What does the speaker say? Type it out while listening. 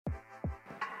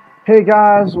Hey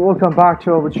guys, welcome back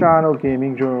to our channel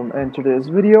Gaming Room. In today's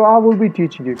video I will be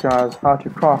teaching you guys how to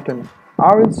craft an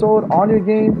iron sword on your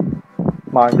game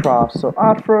Minecraft. So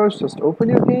at first just open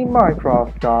your game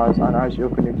Minecraft guys, and as you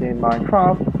open your game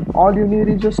Minecraft all you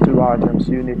need is just two items.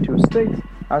 You need two sticks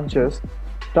and just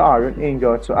the iron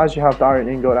ingot. So as you have the iron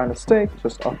ingot and a stick,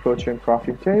 just approach your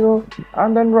crafting table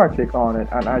and then right click on it,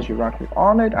 and as you right click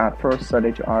on it, at first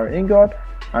select your iron ingot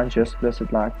and just place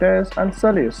it like this and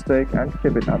sell your stick and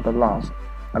keep it at the last.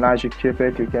 And as you keep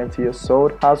it, you can see your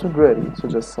sword has been ready. So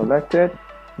just select it,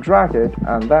 drag it,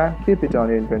 and then keep it on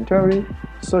your inventory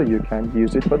so you can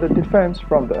use it for the defense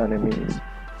from the enemies.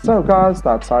 So guys,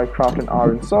 that's how you craft an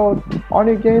iron sword on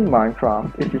your game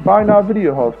Minecraft. If you find our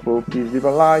video helpful, please leave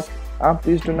a like and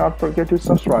please do not forget to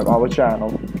subscribe our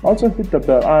channel. Also hit the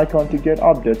bell icon to get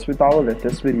updates with our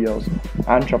latest videos,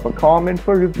 and drop a comment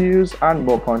for reviews and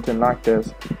more content like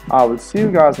this. I will see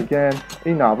you guys again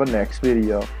in our next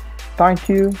video. Thank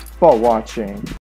you for watching.